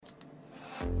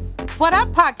What up,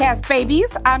 podcast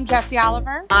babies? I'm Jessie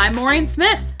Oliver. I'm Maureen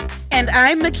Smith. And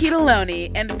I'm Makita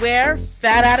Loney, and we're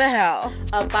Fat Outta Hell,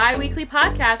 a bi-weekly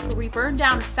podcast where we burn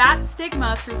down fat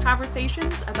stigma through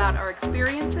conversations about our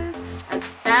experiences as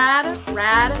fad,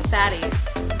 rad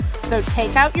fatties. So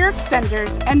take out your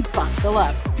extenders and buckle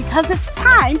up, because it's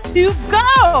time to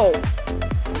go!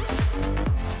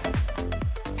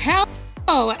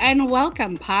 Hello and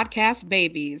welcome, podcast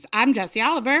babies. I'm Jessie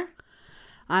Oliver.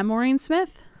 I'm Maureen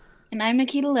Smith. And I'm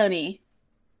Makita Loney.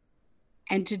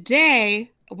 And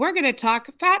today, we're going to talk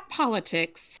fat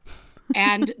politics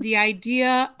and the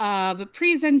idea of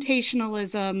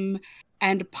presentationalism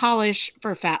and polish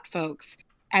for fat folks,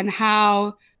 and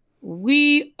how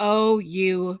we owe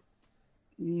you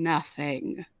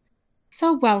nothing.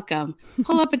 So welcome.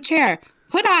 Pull up a chair,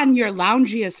 put on your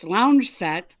loungiest lounge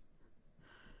set,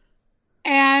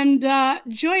 and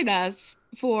join us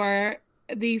for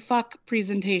the fuck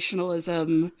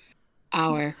presentationalism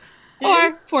hour.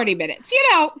 Or 40 minutes,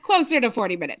 closer to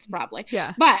 40 minutes probably.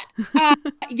 Yeah. But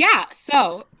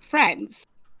so friends,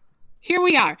 here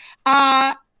we are.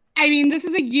 This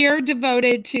is a year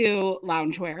devoted to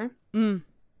loungewear,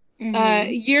 a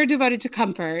year devoted to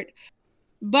comfort.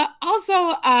 But also,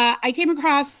 I came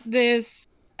across this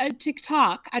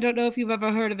TikTok. I don't know if you've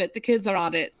ever heard of it. The kids are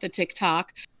on it, the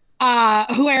TikTok,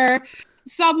 where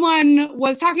someone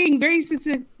was talking very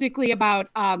specifically about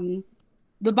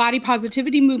the body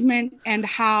positivity movement and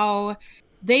how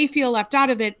they feel left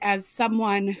out of it as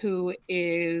someone who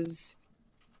is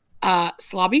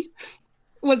slobby,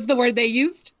 was the word they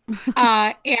used.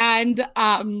 I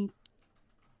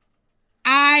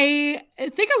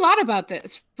think a lot about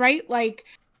this, right? Like,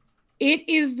 it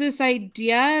is this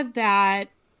idea that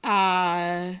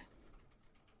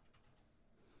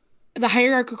the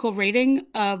hierarchical rating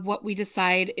of what we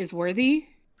decide is worthy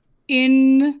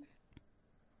in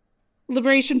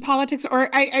liberation politics, or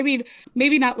I mean,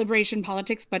 maybe not liberation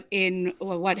politics, but in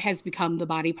what has become the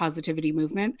body positivity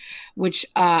movement, which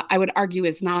I would argue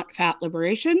is not fat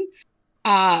liberation,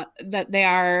 that they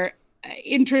are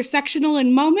intersectional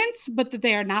in moments, but that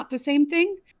they are not the same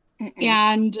thing.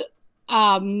 And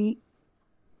I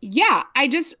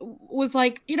just was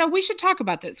like, we should talk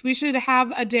about this. We should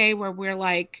have a day where we're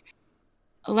like,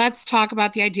 let's talk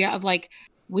about the idea of, like,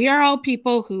 we are all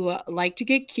people who like to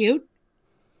get cute.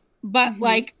 But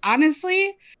like,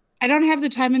 honestly, I don't have the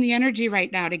time and the energy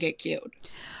right now to get cute.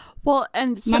 Well,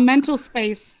 and my mental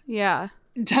space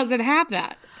doesn't have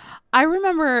that. I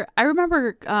remember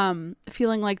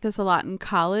feeling like this a lot in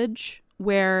college,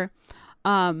 where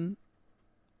and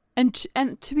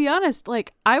to be honest,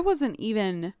 like, I was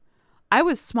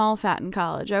small fat in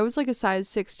college. I was like a size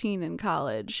 16 in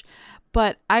college.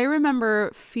 But I remember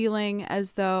feeling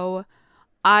as though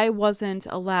I wasn't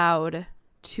allowed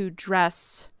to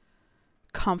dress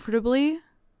comfortably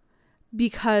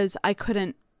because I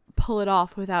couldn't pull it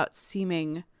off without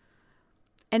seeming,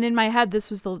 and in my head this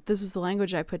was the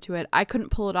language I put to it, I couldn't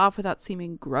pull it off without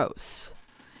seeming gross.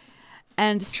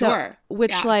 And so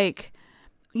like,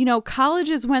 college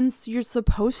is when you're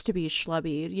supposed to be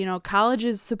schlubby. College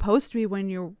is supposed to be when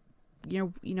you're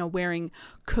wearing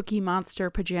Cookie Monster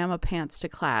pajama pants to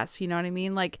class. You know what I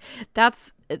mean? Like,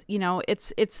 that's,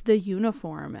 it's the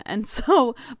uniform. And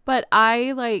so, but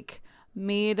I like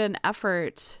made an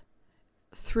effort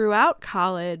throughout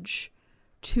college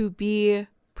to be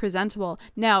presentable.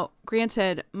 Now,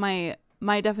 granted, my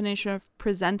definition of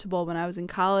presentable when I was in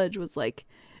college was like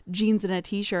jeans and a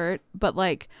t-shirt, but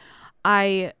like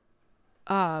I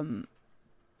wanted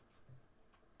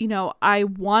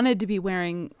to be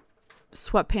wearing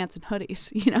sweatpants and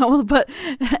hoodies,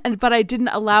 but I didn't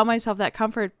allow myself that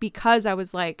comfort because I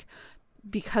was like,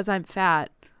 because I'm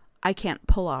fat, I can't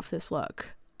pull off this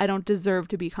look. I don't deserve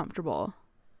to be comfortable.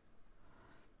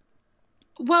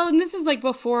 Well, and this is like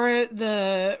before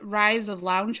the rise of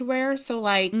loungewear. So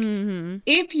like,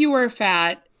 if you were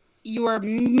fat, you were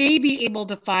maybe able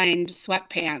to find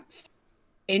sweatpants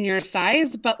in your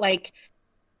size, but like,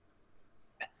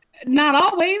 not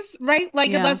always, right?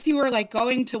 Like, unless you were like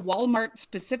going to Walmart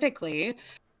specifically.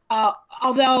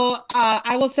 Although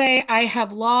I will say I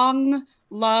have long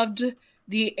loved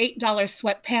the $8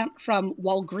 sweatpant from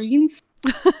Walgreens.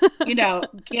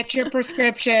 Get your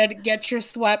prescription, get your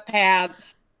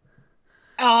sweatpants.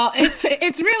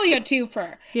 It's really a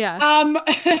twofer. Yeah.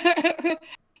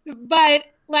 But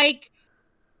like,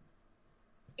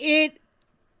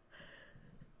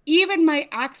 even my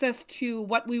access to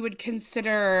what we would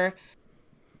consider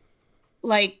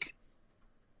like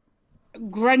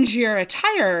grungier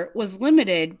attire was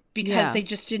limited because they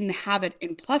just didn't have it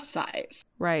in plus size.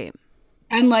 Right.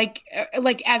 and like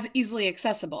as easily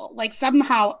accessible. Like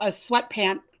somehow a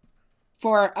sweatpant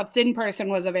for a thin person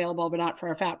was available, but not for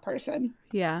a fat person.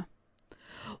 Yeah.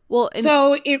 Well,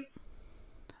 so it.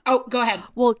 Oh, go ahead.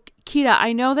 Well, Kita,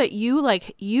 I know that you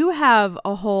have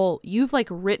you've like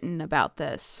written about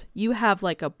this. You have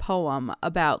like a poem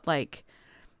about like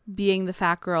being the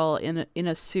fat girl in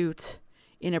a suit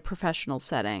in a professional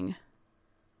setting.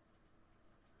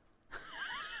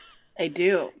 I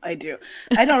do. I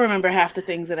don't remember half the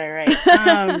things that I write.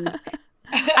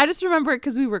 I just remember it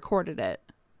because we recorded it.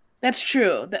 That's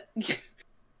true.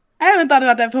 I haven't thought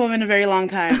about that poem in a very long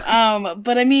time.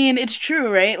 But I mean, it's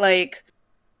true, right? Like,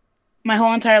 my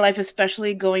whole entire life,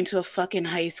 especially going to a fucking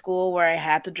high school where I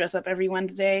had to dress up every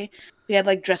Wednesday. We had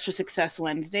like Dress for Success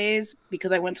Wednesdays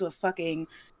because I went to a fucking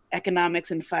economics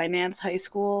and finance high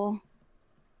school,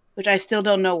 which I still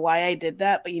don't know why I did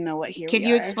that, but you know what? Can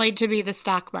you explain to me the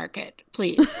stock market,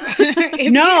 please?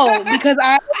 No, because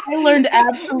I learned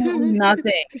absolutely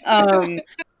nothing.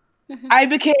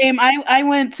 I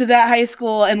went to that high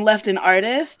school and left an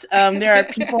artist. There are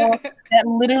people that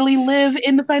literally live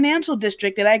in the financial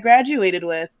district that I graduated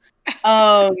with,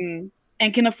 and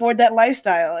can afford that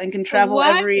lifestyle and can travel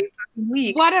every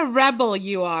week. What a rebel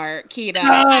you are, Kita.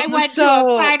 I went to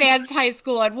a finance high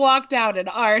school and walked out an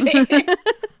artist.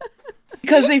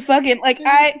 Because they fucking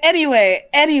anyway.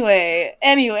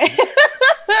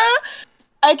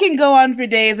 I can go on for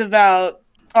days about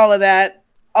all of that.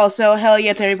 Also, hell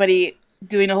yeah to everybody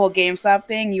doing a whole GameStop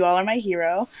thing. You all are my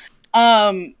hero.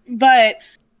 But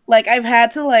like I've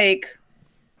had to like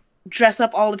dress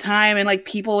up all the time, and like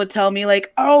people would tell me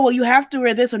like, oh well, you have to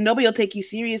wear this or nobody will take you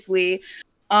seriously.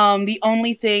 The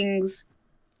only things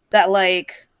that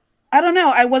like I don't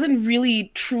know, I wasn't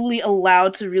really truly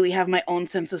allowed to really have my own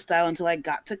sense of style until I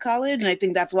got to college, and I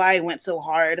think that's why I went so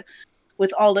hard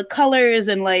with all the colors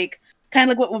and like kind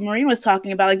of like what Maureen was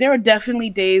talking about. Like there were definitely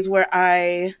days where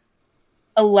I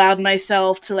allowed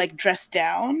myself to like dress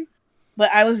down,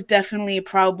 but I was definitely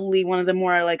probably one of the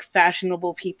more like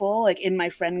fashionable people like in my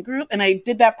friend group. And I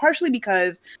did that partially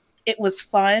because it was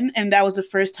fun. And that was the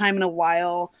first time in a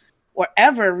while or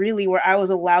ever really where I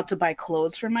was allowed to buy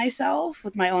clothes for myself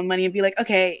with my own money and be like,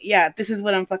 okay, yeah, this is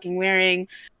what I'm fucking wearing.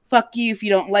 Fuck you if you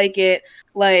don't like it.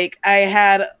 Like I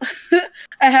had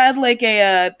like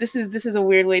a this is a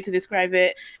weird way to describe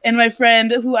it, and my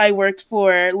friend who I worked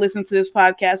for listens to this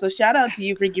podcast, so shout out to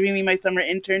you for giving me my summer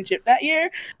internship that year.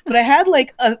 But I had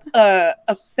like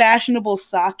a fashionable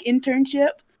sock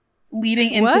internship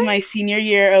leading into my senior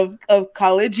year of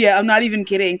college. Yeah, I'm not even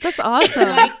kidding. That's awesome.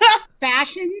 Like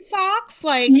fashion socks,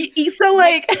 like so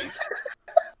like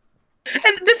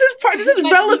and this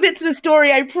is relevant to the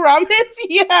story, I promise.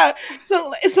 Yeah.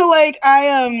 So like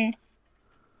I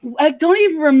don't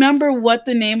even remember what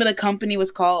the name of the company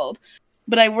was called,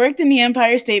 but I worked in the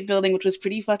Empire State Building, which was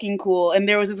pretty fucking cool. And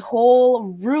there was this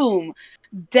whole room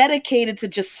dedicated to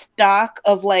just stock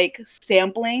of like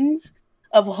samplings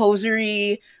of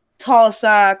hosiery, tall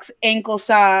socks, ankle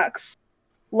socks,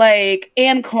 like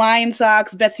Anne Klein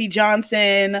socks, Betsy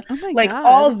Johnson, like God.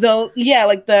 All those. Yeah,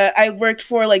 like I worked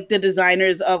for like the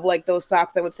designers of like those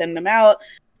socks. I would send them out,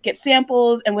 get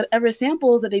samples, and whatever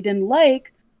samples that they didn't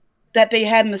like that they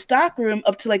had in the stock room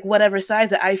up to like whatever size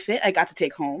that I fit, I got to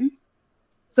take home.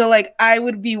 So like I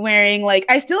would be wearing like,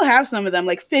 I still have some of them,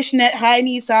 like fishnet high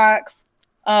knee socks,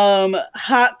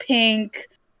 hot pink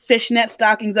fishnet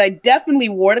stockings. I definitely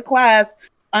wore to class.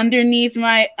 Underneath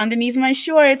my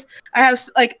shorts, I have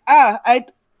like I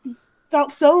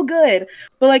felt so good,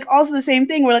 but like also the same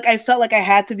thing where like I felt like I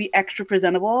had to be extra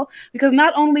presentable because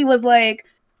not only was like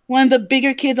one of the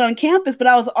bigger kids on campus, but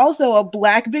I was also a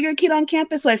Black bigger kid on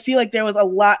campus, so I feel like there was a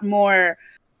lot more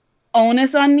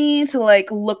onus on me to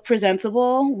like look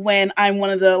presentable when I'm one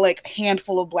of the like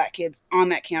handful of Black kids on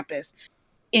that campus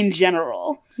in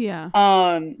general. Yeah.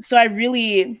 So I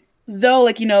really, though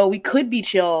like, you know, we could be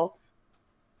chill,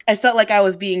 I felt like I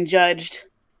was being judged,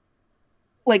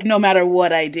 like, no matter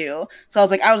what I do. So I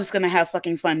was like, I was just going to have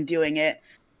fucking fun doing it,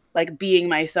 like, being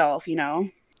myself, you know?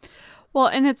 Well,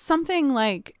 and it's something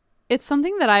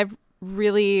that I've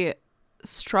really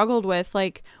struggled with.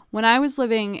 Like, when I was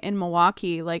living in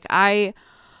Milwaukee, like, I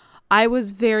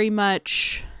was very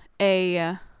much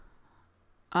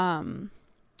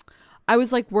I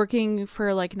was like working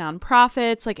for like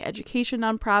nonprofits, like education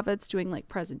nonprofits, doing like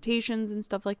presentations and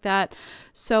stuff like that.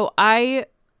 So I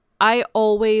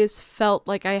always felt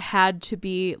like I had to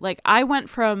be like, I went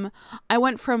from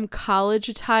college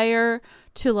attire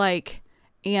to like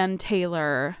Ann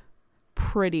Taylor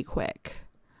pretty quick.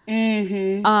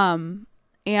 Mm-hmm.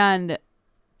 And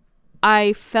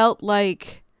I felt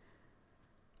like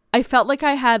I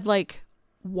had like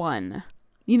one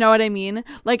You know what I mean?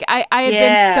 Like I had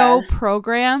been so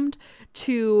programmed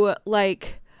to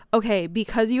like, okay,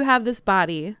 because you have this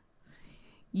body,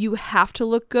 you have to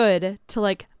look good to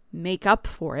like make up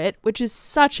for it, which is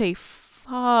such a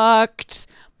fucked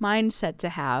mindset to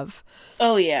have.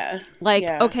 Oh yeah. Like,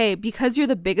 okay, because you're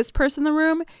the biggest person in the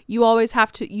room, you always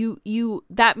have to you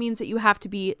that means that you have to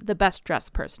be the best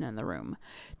dressed person in the room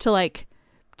to like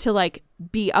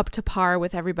be up to par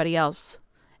with everybody else.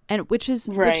 And which is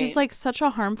like such a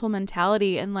harmful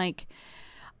mentality. And like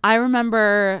I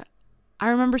remember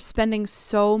spending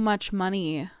so much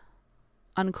money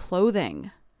on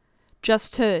clothing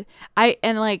just to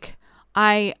on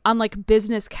like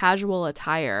business casual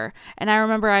attire. And I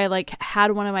remember I like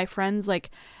had one of my friends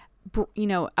like, you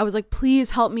know, I was like, please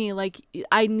help me. Like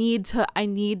I need to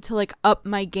like up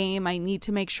my game. I need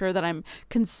to make sure that I'm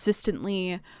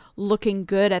consistently looking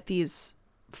good at these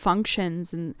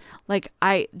functions. And like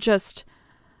I didn't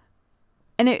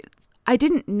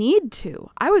need to.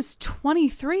 I was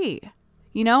 23.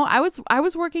 You know, I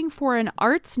was working for an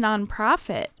arts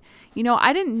nonprofit. You know,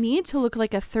 I didn't need to look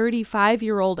like a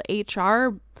 35-year-old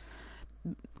HR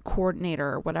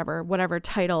coordinator or whatever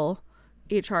title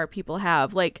HR people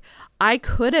have. Like I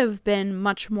could have been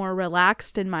much more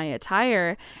relaxed in my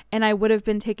attire and I would have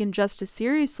been taken just as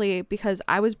seriously because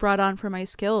I was brought on for my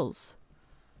skills.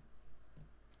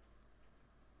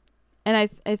 And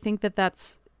I think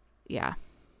that's, yeah.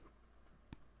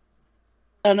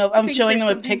 I don't know. I'm showing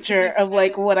them a picture of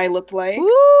like what I looked like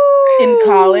Ooh. in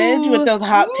college with those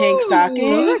hot pink stockings.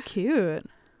 Those are cute.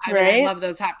 I mean, I love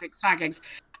those hot pink stockings.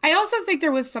 I also think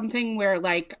there was something where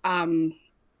like when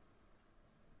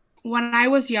I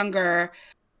was younger,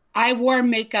 I wore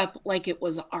makeup like it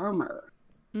was armor.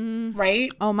 Right?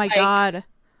 Oh my God.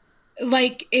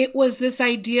 Like it was this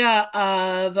idea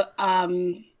of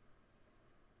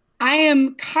I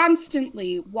am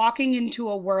constantly walking into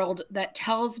a world that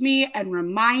tells me and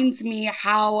reminds me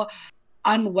how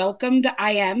unwelcomed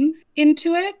I am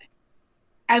into it.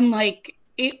 And like,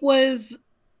 it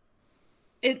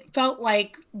felt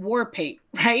like war paint,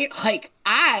 right? Like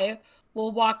I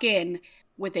will walk in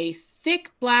with a thick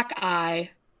black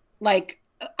eye, like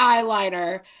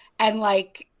eyeliner and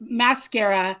like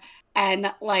mascara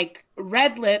and like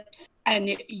red lips,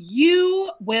 and you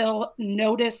will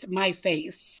notice my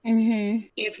face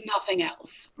if nothing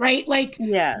else, right? Like,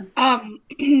 yeah.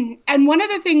 And one of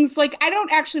the things, like, I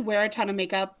don't actually wear a ton of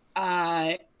makeup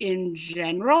in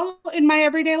general in my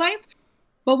everyday life,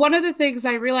 but one of the things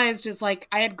I realized is like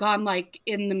I had gone like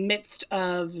in the midst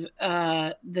of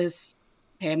this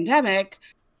pandemic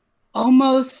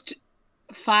almost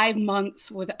 5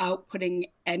 months without putting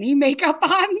any makeup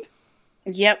on.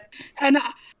 Yep. And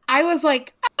I was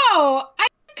like, oh, I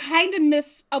kind of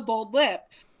miss a bold lip.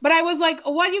 But I was like,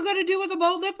 what are you going to do with a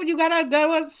bold lip when you got to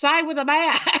go outside with a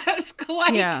mask?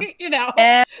 Like, you know.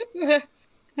 And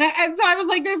so I was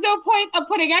like, there's no point of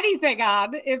putting anything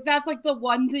on if that's like the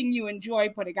one thing you enjoy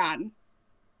putting on.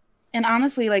 And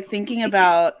honestly, like thinking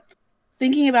about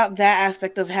that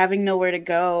aspect of having nowhere to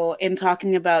go and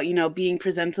talking about, you know, being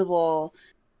presentable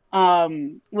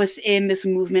within this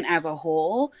movement as a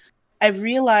whole, I've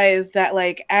realized that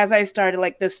like as I started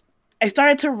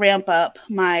to ramp up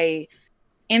my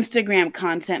Instagram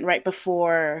content right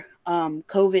before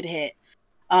COVID hit,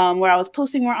 where I was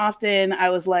posting more often. I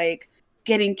was like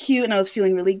getting cute and I was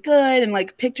feeling really good and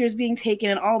like pictures being taken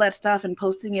and all that stuff and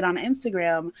posting it on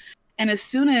Instagram. And as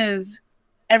soon as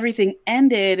everything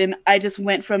ended and I just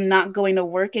went from not going to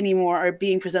work anymore or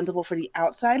being presentable for the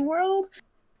outside world,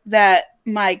 that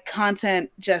my content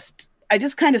I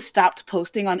just kind of stopped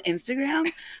posting on Instagram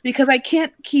because I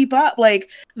can't keep up. Like,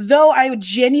 though I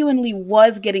genuinely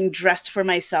was getting dressed for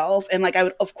myself and like I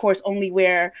would of course only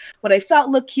wear what I felt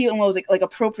looked cute and what was like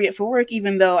appropriate for work,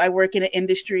 even though I work in an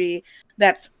industry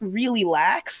that's really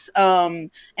lax. And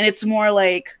it's more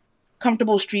like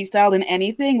comfortable street style than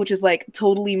anything, which is like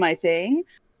totally my thing.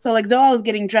 So like though I was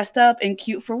getting dressed up and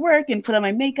cute for work and put on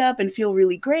my makeup and feel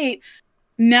really great,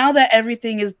 now that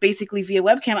everything is basically via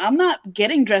webcam, I'm not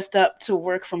getting dressed up to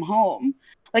work from home.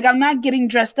 Like, I'm not getting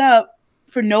dressed up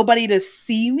for nobody to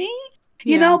see me,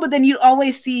 you know? But then you'd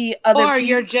always see other people.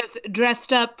 You're just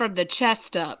dressed up from the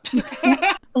chest up.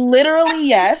 Literally,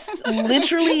 yes.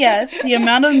 Literally, yes. The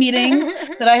amount of meetings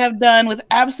that I have done with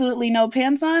absolutely no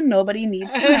pants on, nobody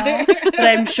needs to know. But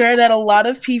I'm sure that a lot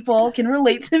of people can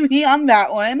relate to me on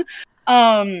that one.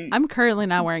 I'm currently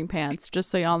not wearing pants,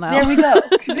 just so y'all know. There we go.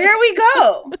 There we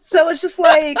go. So it's just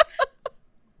like,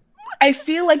 I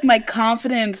feel like my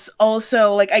confidence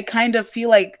also, like, I kind of feel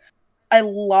like I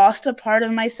lost a part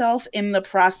of myself in the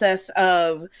process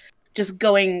of just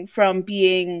going from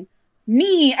being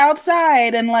me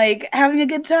outside and like having a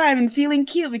good time and feeling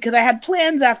cute because I had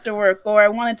plans after work, or I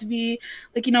wanted to be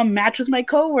like, match with my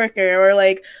coworker or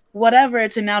like whatever,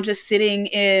 to now just sitting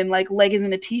in like leggings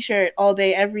and a t-shirt all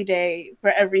day, every day,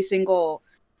 for every single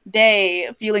day,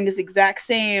 feeling this exact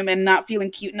same and not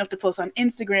feeling cute enough to post on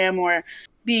Instagram, or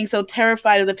being so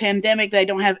terrified of the pandemic that I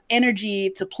don't have energy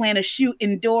to plan a shoot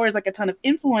indoors like a ton of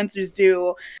influencers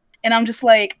do. And I'm just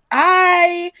like,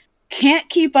 I can't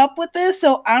keep up with this,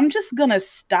 so I'm just gonna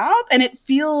stop. And it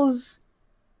feels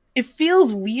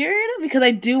weird because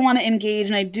I do want to engage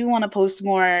and I do want to post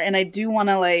more and I do want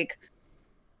to like,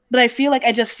 but I feel like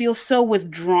I just feel so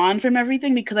withdrawn from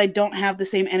everything because I don't have the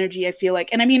same energy, I feel like.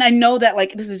 And I mean, I know that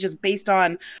like this is just based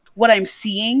on what I'm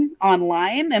seeing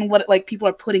online and what like people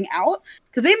are putting out,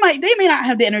 because they may not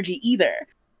have the energy either.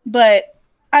 But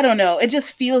I don't know. It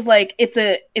just feels like it's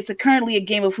a currently a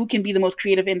game of who can be the most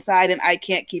creative inside, and I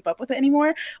can't keep up with it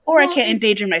anymore, or I can't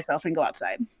endanger myself and go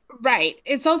outside. Right.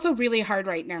 It's also really hard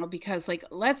right now because, like,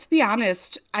 let's be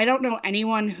honest, I don't know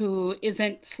anyone who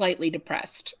isn't slightly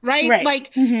depressed, right?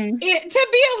 Like, to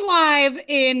be alive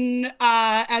in,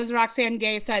 as Roxane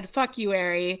Gay said, fuck you,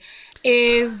 Ari,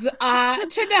 is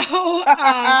to know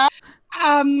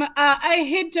a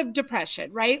hint of depression,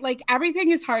 right? Like,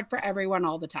 everything is hard for everyone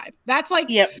all the time. That's like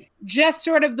just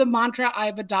sort of the mantra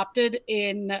I've adopted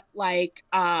in like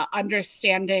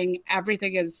understanding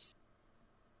everything is,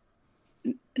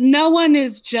 no one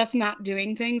is just not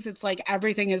doing things. It's like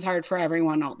everything is hard for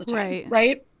everyone all the time,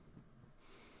 right?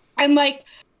 And like,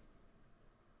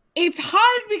 it's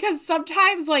hard because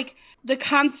sometimes like the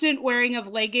constant wearing of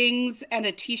leggings and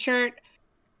a t-shirt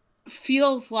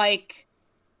feels like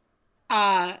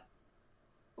a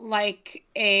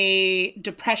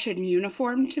depression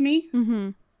uniform to me.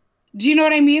 Do you know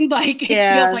what I mean? Like, it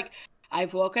feels like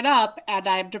I've woken up and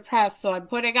I'm depressed, so I'm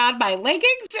putting on my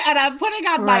leggings and I'm putting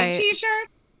on my t-shirt.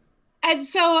 And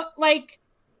so, like,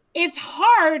 it's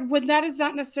hard when that is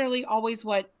not necessarily always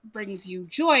what brings you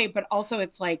joy, but also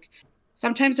it's like,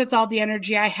 sometimes it's all the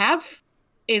energy I have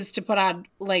is to put on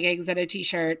leggings and a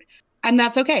t-shirt, and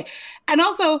that's okay. And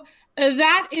also,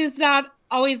 that is not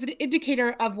always an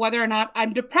indicator of whether or not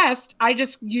I'm depressed. I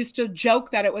just used to joke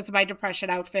that it was my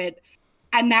depression outfit,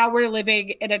 and now we're living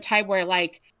in a time where,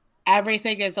 like,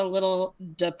 everything is a little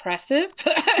depressive.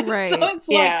 Right. So it's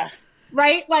like,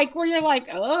 right? Like, where you're like,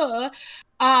 I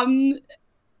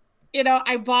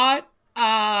bought,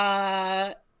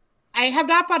 I have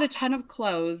not bought a ton of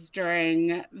clothes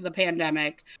during the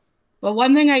pandemic, but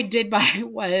one thing I did buy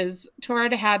was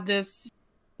Torrid had this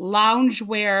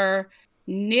loungewear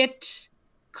knit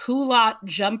culotte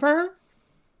jumper,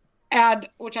 and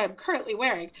which I'm currently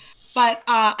wearing. But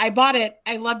I bought it.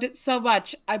 I loved it so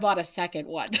much. I bought a second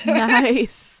one.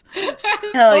 Nice. Hell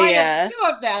yeah. I have two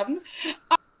of them.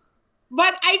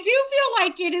 But I do feel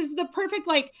like it is the perfect,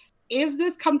 like, is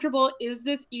this comfortable? Is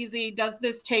this easy? Does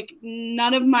this take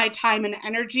none of my time and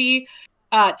energy?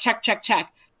 Check, check,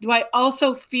 check. Do I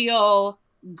also feel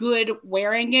good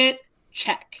wearing it?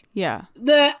 Check. Yeah.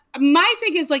 My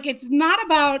thing is, like, it's not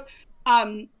about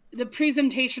the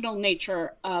presentational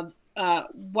nature of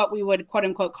what we would quote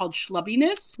unquote call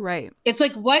schlubbiness. Right. It's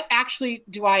like, what actually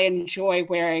do I enjoy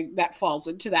wearing that falls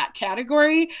into that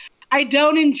category? I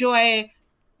don't enjoy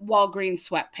Walgreens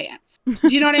sweatpants.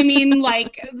 Do you know what I mean?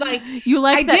 Like you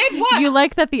like you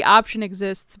like that the option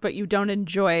exists, but you don't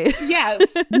enjoy it.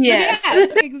 Yes.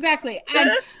 Yes, exactly. And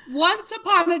once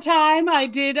upon a time I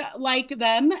did like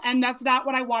them, and that's not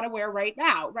what I want to wear right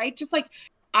now, right? Just like,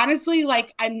 honestly,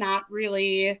 like, I'm not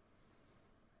really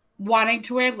wanting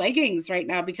to wear leggings right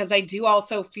now because I do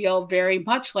also feel very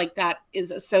much like that is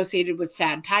associated with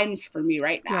sad times for me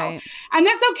right now. Right. And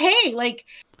that's okay. Like,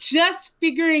 just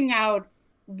figuring out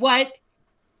what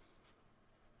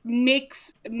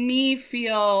makes me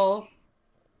feel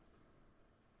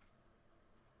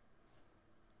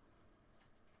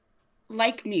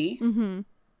like me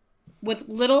with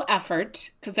little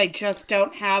effort, because I just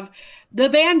don't have the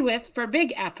bandwidth for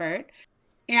big effort,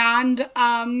 and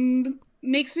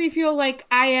makes me feel like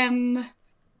I am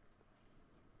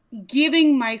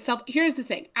giving myself, here's the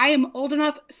thing, I am old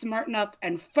enough, smart enough,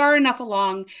 and far enough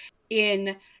along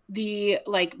in the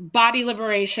like body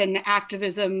liberation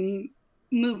activism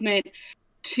movement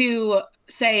to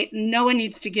say no one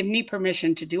needs to give me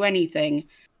permission to do anything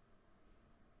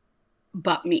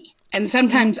but me. And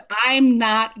sometimes I'm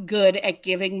not good at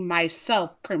giving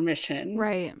myself permission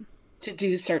to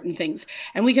do certain things.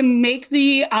 And we can make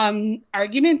the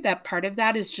argument that part of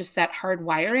that is just that hard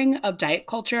wiring of diet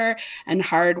culture and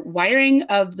hard wiring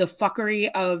of the fuckery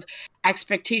of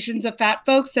expectations of fat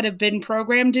folks that have been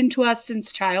programmed into us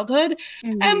since childhood.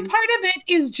 And part of it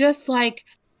is just like,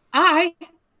 I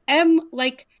am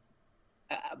like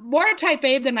more type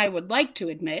A than I would like to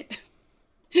admit.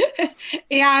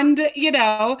 And, you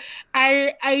know,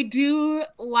 I do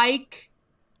like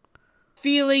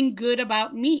feeling good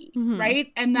about me,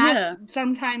 right? And that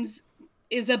sometimes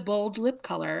is a bold lip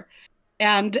color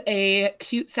and a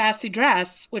cute, sassy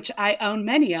dress, which I own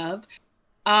many of.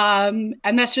 And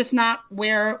that's just not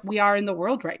where we are in the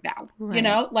world right now. Right. You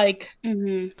know, like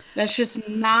that's just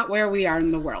not where we are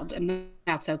in the world, and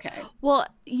that's okay. Well,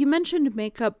 you mentioned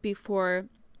makeup before.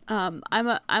 I'm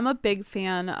a big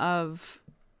fan of,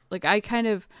 like,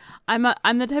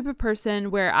 I'm the type of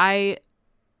person where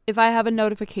if I have a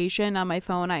notification on my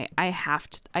phone, I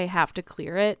have to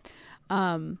clear it.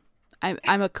 I'm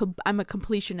a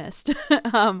completionist.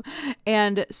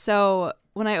 And so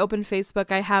when I open Facebook,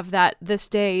 I have that this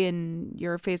day in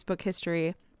your Facebook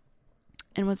history.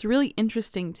 And what's really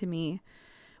interesting to me,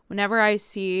 whenever I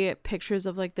see pictures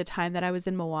of like the time that I was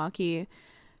in Milwaukee,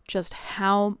 just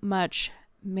how much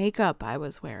makeup I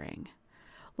was wearing.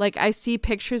 Like, I see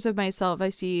pictures of myself. I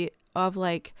see of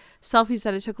like selfies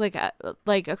that I took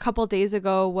like a couple days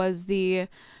ago was the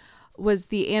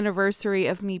anniversary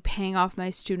of me paying off my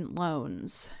student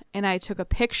loans, and I took a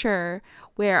picture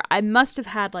where I must have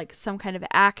had like some kind of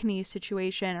acne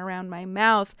situation around my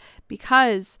mouth,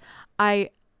 because I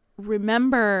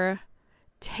remember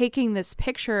taking this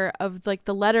picture of like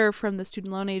the letter from the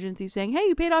student loan agency saying, hey,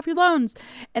 you paid off your loans,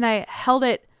 and I held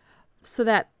it so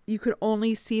that you could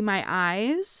only see my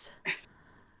eyes,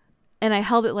 and I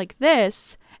held it like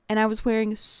this, and I was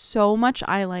wearing so much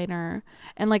eyeliner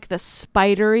and like the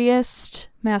spideriest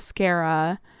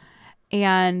mascara,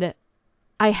 and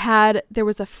there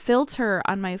was a filter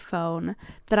on my phone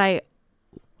that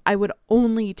I would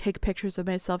only take pictures of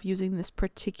myself using this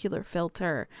particular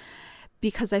filter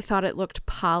because I thought it looked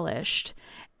polished.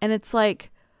 And it's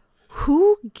like,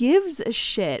 who gives a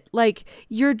shit? Like,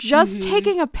 you're just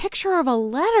taking a picture of a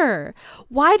letter.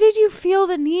 Why did you feel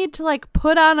the need to like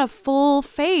put on a full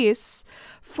face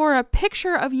for a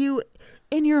picture of you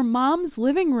in your mom's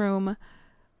living room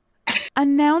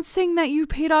announcing that you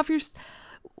paid off your...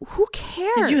 Who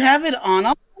cares? Did you have it on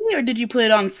already, or did you put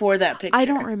it on for that picture? I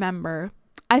don't remember.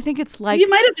 I think it's like... You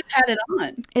might have just had it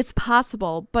on. It's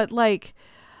possible, but like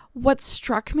what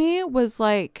struck me was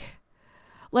like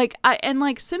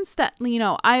since that, you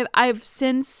know, I've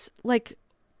since like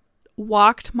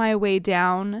walked my way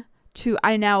down to,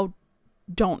 I now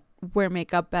don't wear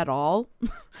makeup at all.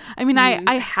 I mean,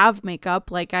 I have makeup,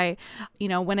 like you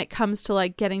know, when it comes to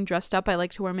like getting dressed up, I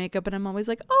like to wear makeup, and I'm always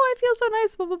like, oh, I feel so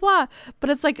nice, blah blah blah. But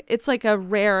it's a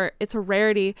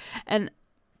rarity.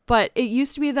 But it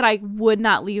used to be that I would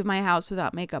not leave my house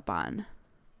without makeup on.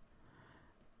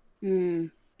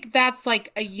 That's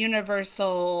like a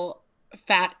universal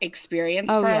fat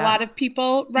experience for a lot of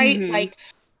people, right? Like,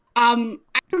 I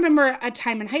remember a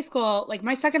time in high school, like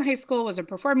my second high school was a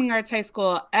performing arts high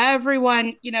school.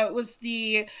 Everyone, you know, it was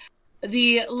the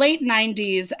late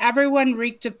 90s. Everyone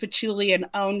reeked of patchouli and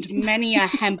owned many a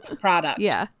hemp product.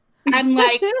 Yeah. And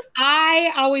like,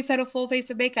 I always had a full face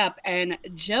of makeup, and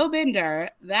Joe Binder,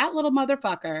 that little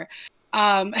motherfucker,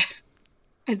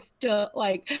 is still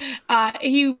like,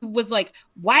 he was like,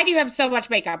 why do you have so much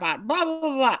makeup on? Blah, blah,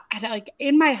 blah, blah. And like,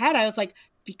 in my head, I was like,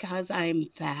 because I'm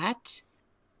fat,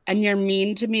 and you're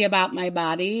mean to me about my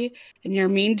body, and you're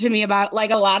mean to me about like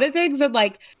a lot of things. And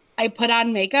like, I put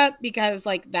on makeup because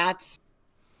like, that's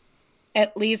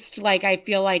at least like, I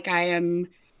feel like I am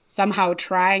somehow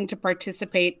trying to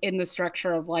participate in the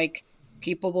structure of like,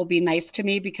 people will be nice to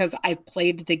me because I've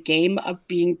played the game of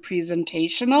being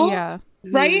presentational. Yeah.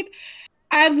 Right.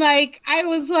 And like, I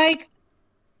was like,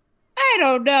 I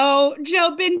don't know,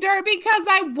 Joe Binder, because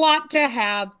I want to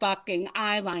have fucking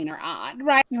eyeliner on.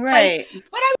 Right. Right. Like,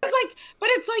 but I was like, but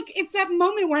it's like, it's that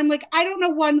moment where I'm like, I don't know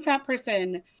one fat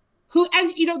person who,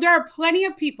 and you know, there are plenty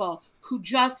of people who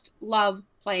just love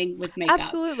playing with makeup.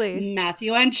 Absolutely.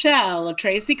 Matthew Anchel,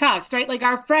 Tracy Cox, right? Like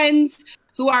our friends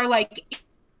who are like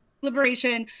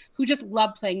Liberation, who just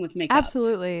love playing with makeup.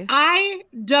 Absolutely. I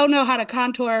don't know how to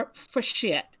contour for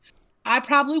shit. I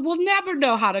probably will never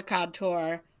know how to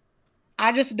contour.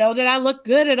 I just know that I look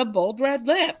good at a bold red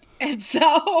lip. And so,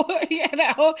 you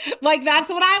know, like that's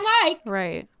what I like.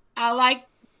 Right. I like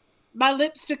my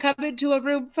lips to come into a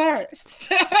room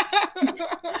first.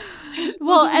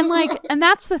 Well, and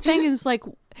that's the thing is like,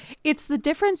 it's the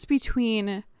difference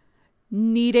between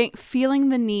feeling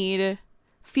the need,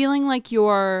 feeling like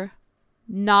you're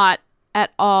not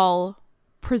at all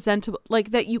presentable,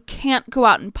 like that you can't go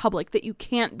out in public, that you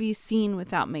can't be seen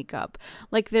without makeup.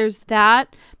 Like there's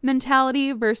that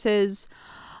mentality versus,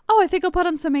 oh, I think I'll put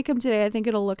on some makeup today, I think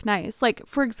it'll look nice. Like,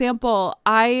 for example,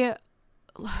 I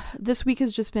this week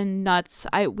has just been nuts.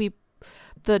 I'm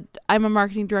a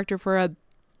marketing director for a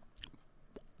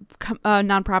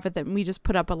nonprofit that we just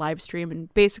put up a live stream,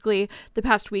 and basically the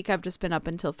past week I've just been up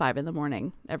until 5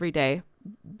 a.m. every day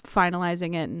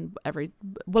finalizing it, and blah,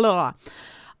 blah, blah.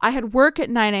 I had work at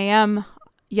 9 a.m.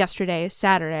 yesterday,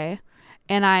 Saturday,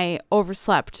 and I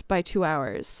overslept by 2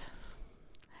 hours,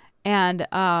 and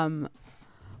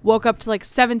woke up to like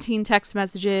 17 text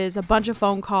messages, a bunch of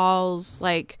phone calls,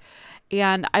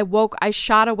 and I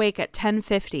shot awake at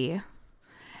 10:50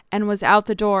 and was out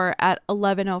the door at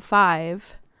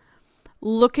 11:05,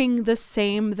 looking the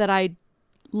same that I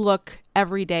look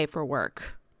every day for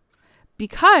work,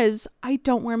 because I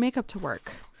don't wear makeup to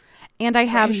work and I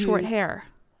have short hair.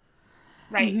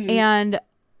 Right. And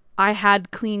I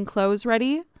had clean clothes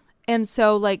ready. And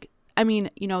so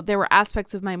there were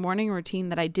aspects of my morning routine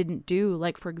that I didn't do.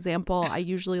 Like, for example, I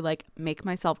usually make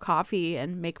myself coffee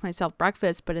and make myself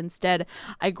breakfast, but instead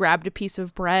I grabbed a piece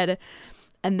of bread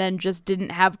and then just didn't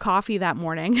have coffee that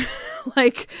morning.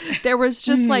 There was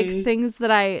just things that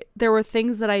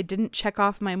I didn't check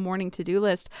off my morning to-do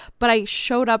list, but I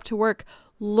showed up to work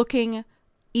looking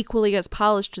equally as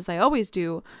polished as I always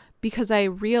do, because I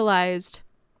realized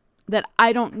that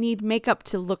I don't need makeup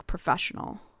to look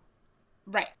professional.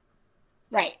 Right.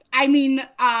 I mean,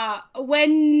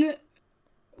 when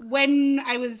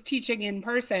I was teaching in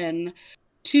person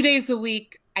 2 days a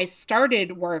week, I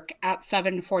started work at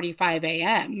 7:45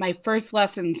 a.m. My first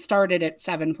lesson started at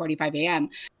 7:45 a.m.,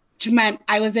 which meant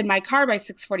I was in my car by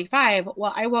 6:45.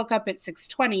 Well, I woke up at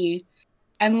 6:20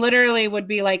 and literally would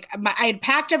be I had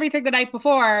packed everything the night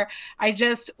before. I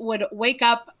just would wake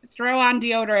up, throw on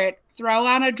deodorant, throw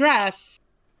on a dress,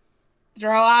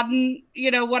 throw on,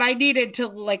 what I needed to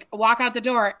walk out the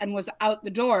door, and was out the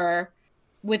door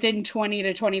within 20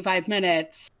 to 25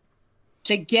 minutes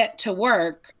to get to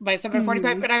work by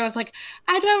 7:45. But I was like,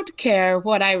 I don't care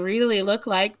what I really look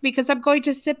like, because I'm going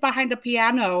to sit behind a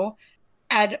piano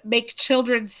and make high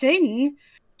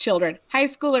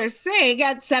schoolers sing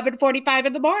at 7:45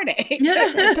 in the morning.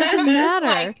 It doesn't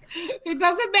matter. It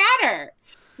doesn't matter.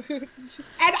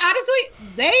 And honestly,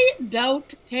 they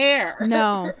don't care.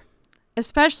 No.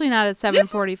 Especially not at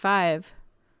 7:45.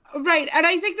 Right. And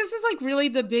I think this is really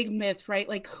the big myth, right?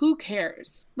 Who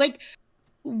cares?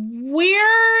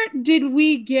 Where did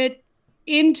we get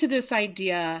into this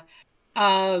idea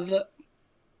of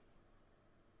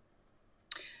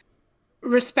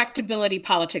respectability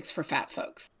politics for fat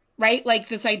folks, right?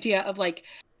 This idea of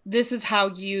this is how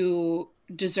you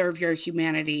deserve your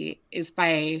humanity, is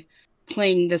by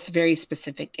playing this very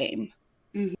specific game.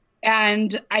 Mm-hmm.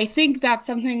 And I think that's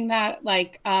something that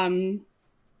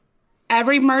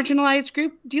every marginalized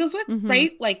group deals with,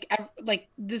 right?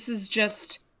 This is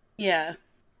just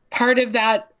part of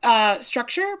that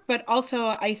structure. But also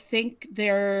I think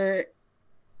there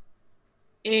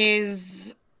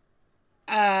is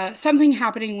something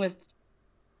happening with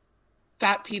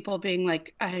fat people being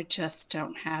I just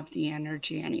don't have the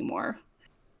energy anymore.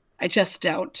 I just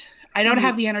don't. I don't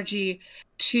have the energy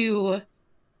to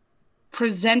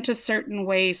present a certain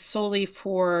way solely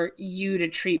for you to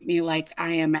treat me like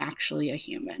I am actually a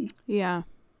human. Yeah.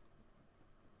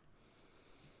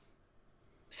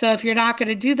 So if you're not going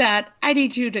to do that, I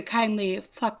need you to kindly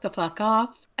fuck the fuck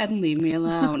off and leave me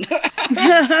alone.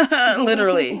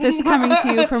 Literally. This coming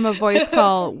to you from a voice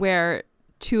call where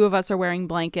 2 of us are wearing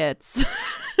blankets.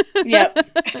 Yep.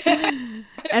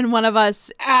 And one of us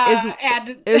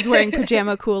is wearing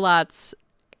pajama culottes.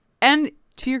 And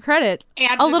to your credit,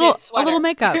 a little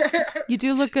makeup. You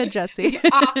do look good, Jessie.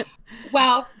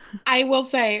 Well, I will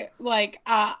say,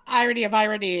 irony of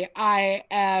irony, I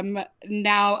am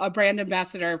now a brand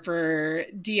ambassador for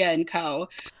Dia & Co.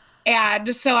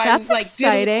 And so That's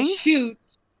exciting. did a little shoot.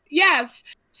 Yes.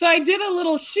 So I did a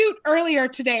little shoot earlier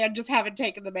today and just haven't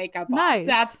taken the makeup off.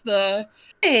 That's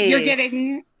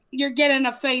you're getting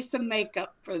a face of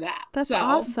makeup for that. That's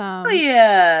awesome. Oh,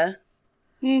 yeah.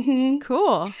 Mm-hmm.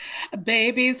 Cool.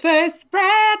 Baby's first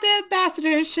brand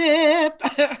ambassadorship.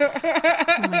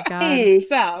 Oh my god.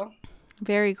 So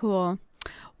very cool.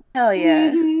 Hell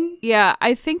yeah. Mm-hmm. Yeah,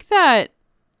 I think that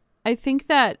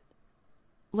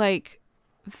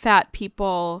fat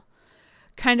people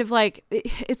kind of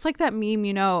it's like that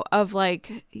meme, of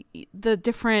the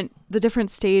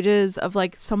different stages of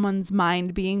someone's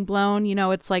mind being blown.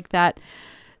 It's like that.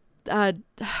 Do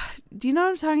you know what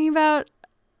I'm talking about?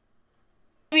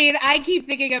 I mean, I keep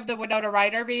thinking of the Winona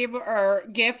Ryder meme or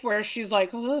GIF where she's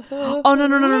like, oh no.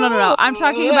 I'm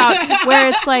talking about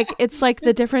where it's like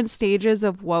the different stages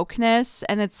of wokeness,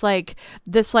 and it's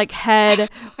this head.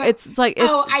 It's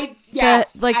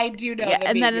Yes, like, I do know. Yeah, the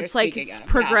and meme then you're it's like speaking of,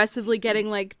 progressively getting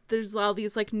like there's all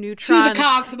these like to neutrons. the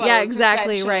cosmos. Yeah,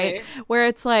 exactly, essentially. right. Where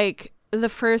it's like the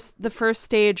first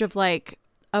stage of like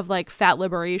fat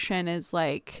liberation is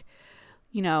like,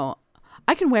 you know,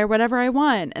 I can wear whatever I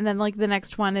want, and then like the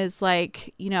next one is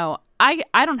like, you know, I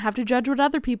don't have to judge what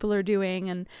other people are doing,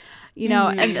 and you know,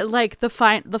 and like the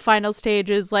final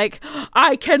stage is like,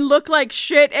 I can look like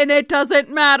shit and it doesn't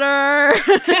matter.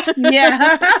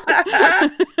 Yeah.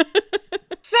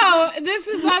 So this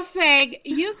is us saying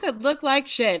you could look like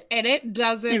shit and it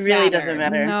doesn't It really matter. doesn't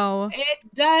matter. No. It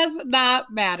does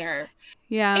not matter.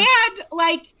 Yeah. And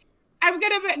like, I'm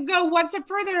gonna go one step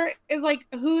further, is like,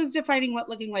 who's defining what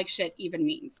looking like shit even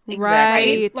means? Right.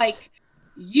 Right? Like,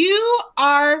 you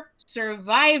are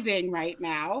surviving right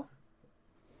now.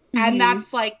 And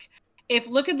that's like, if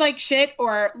looking like shit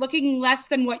or looking less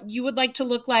than what you would like to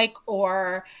look like,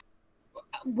 or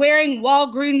wearing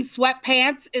Walgreens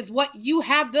sweatpants is what you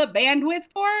have the bandwidth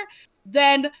for,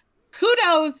 then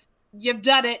kudos, you've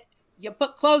done it. You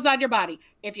put clothes on your body.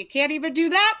 If you can't even do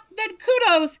that, then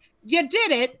kudos, you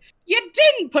did it. You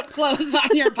didn't put clothes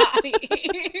on your body.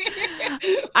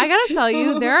 I gotta tell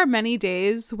you, there are many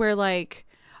days where like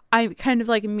I kind of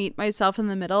like meet myself in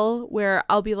the middle, where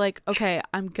I'll be like, okay,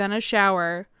 I'm gonna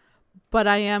shower, but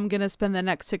I am gonna spend the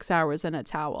next 6 hours in a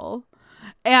towel.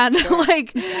 And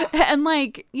and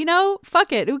like, you know,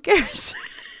 fuck it, who cares?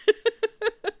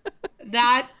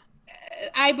 That,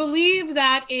 I believe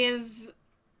that is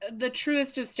the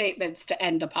truest of statements to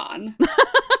end upon.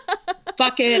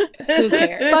 Fuck it, who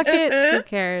cares? Fuck it, who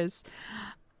cares?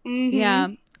 Mm-hmm. Yeah.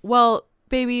 Well,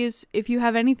 babies, if you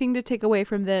have anything to take away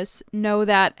from this, know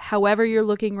that however you're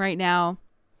looking right now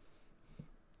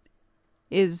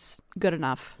is good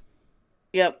enough.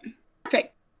 Yep.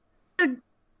 Perfect.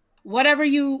 Whatever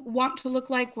you want to look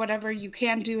like, whatever you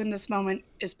can do in this moment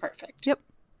is perfect. Yep.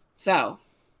 So,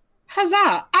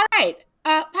 huzzah. All right.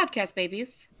 Podcast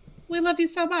babies, we love you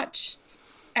so much.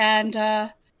 And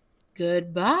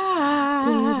goodbye.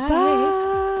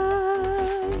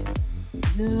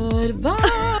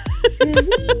 Goodbye.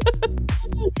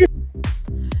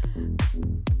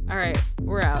 All right,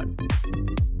 we're out.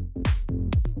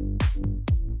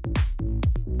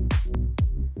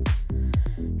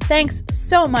 Thanks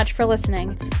so much for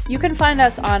listening. You can find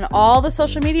us on all the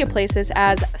social media places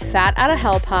as Fat Outta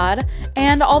Hell Pod,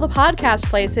 and all the podcast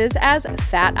places as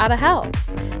Fat Outta Hell.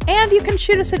 And you can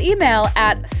shoot us an email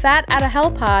at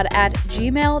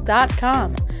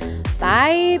fatoutahellpod@gmail.com.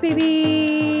 Bye,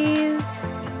 babies.